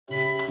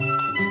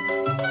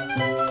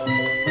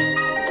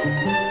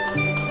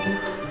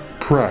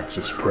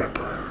Praxis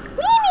Prepper.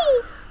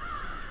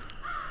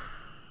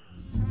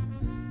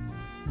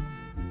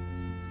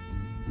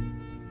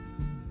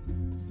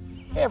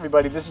 Hey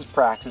everybody, this is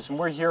Praxis and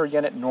we're here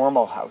again at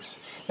Normal House.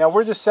 Now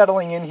we're just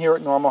settling in here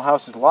at Normal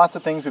House. There's lots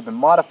of things we've been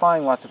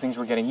modifying, lots of things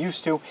we're getting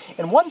used to.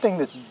 And one thing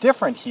that's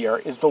different here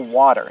is the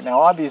water. Now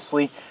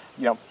obviously,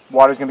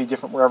 water's going to be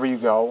different wherever you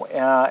go.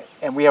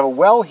 And we have a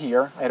well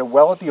here. I had a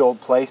well at the old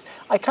place.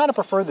 I kind of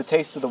prefer the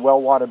taste of the well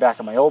water back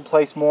at my old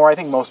place more. I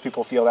think most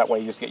people feel that way.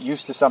 You just get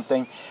used to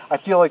something. I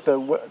feel like the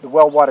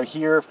well water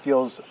here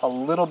feels a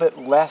little bit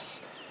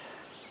less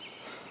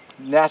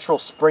natural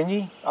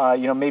springy.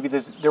 Maybe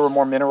there were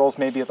more minerals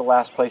maybe at the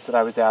last place that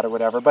I was at or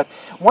whatever. But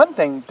one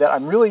thing that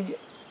I'm really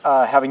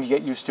having to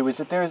get used to is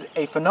that there's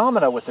a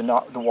phenomena with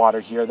the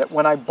water here that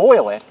when I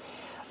boil it,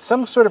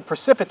 some sort of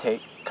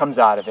precipitate comes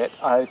out of it.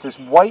 It's this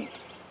white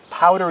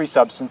powdery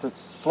substance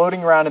that's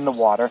floating around in the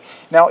water.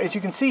 Now, as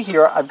you can see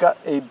here, I've got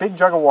a big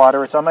jug of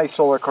water. It's on my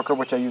solar cooker,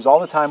 which I use all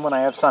the time when I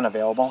have sun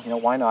available.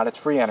 Why not? It's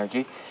free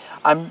energy.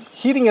 I'm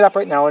heating it up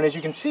right now, and as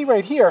you can see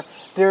right here,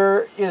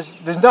 there's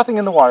nothing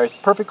in the water. It's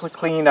perfectly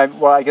clean.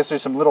 I guess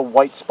there's some little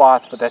white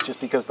spots, but that's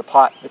just because the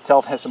pot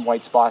itself has some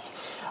white spots.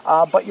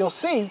 But you'll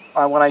see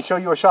when I show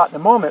you a shot in a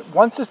moment,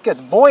 once this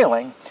gets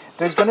boiling,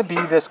 there's going to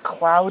be this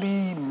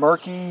cloudy,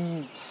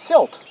 murky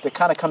silt that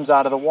kind of comes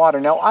out of the water.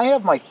 Now, I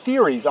have my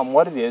theories on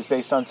what it is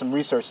based on some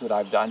research that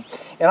I've done,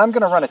 and I'm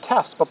going to run a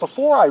test. But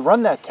before I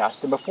run that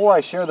test, and before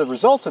I share the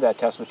results of that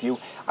test with you,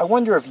 I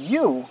wonder if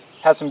you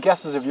have some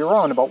guesses of your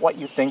own about what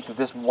you think that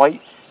this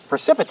white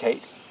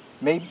precipitate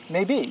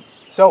may be.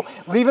 So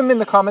leave them in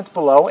the comments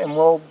below, and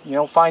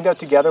we'll find out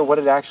together what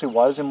it actually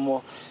was, and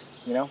we'll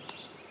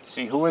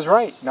see who was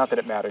right. Not that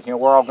it matters. We're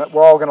all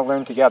going to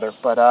learn together.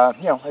 But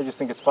I just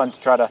think it's fun to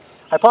try to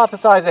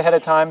hypothesize ahead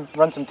of time,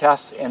 run some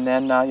tests, and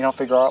then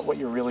figure out what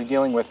you're really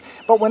dealing with.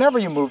 But whenever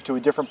you move to a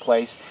different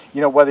place,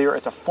 whether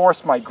it's a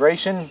forced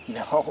migration,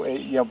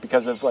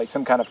 because of like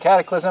some kind of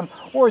cataclysm,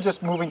 or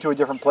just moving to a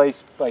different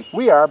place like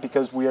we are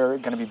because we are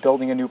going to be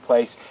building a new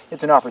place,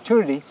 it's an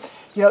opportunity.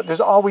 There's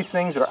always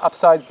things that are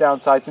upsides,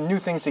 downsides, and new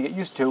things to get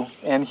used to.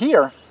 And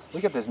here we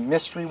get this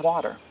mystery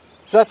water.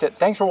 So that's it.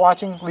 Thanks for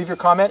watching. Leave your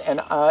comment, and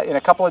in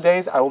a couple of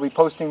days I will be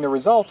posting the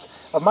results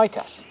of my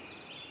tests.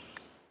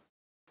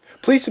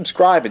 Please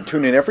subscribe and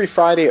tune in every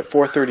Friday at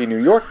 4:30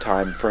 New York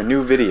time for a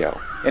new video.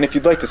 And if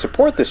you'd like to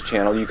support this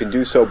channel, you can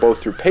do so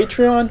both through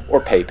Patreon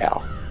or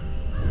PayPal.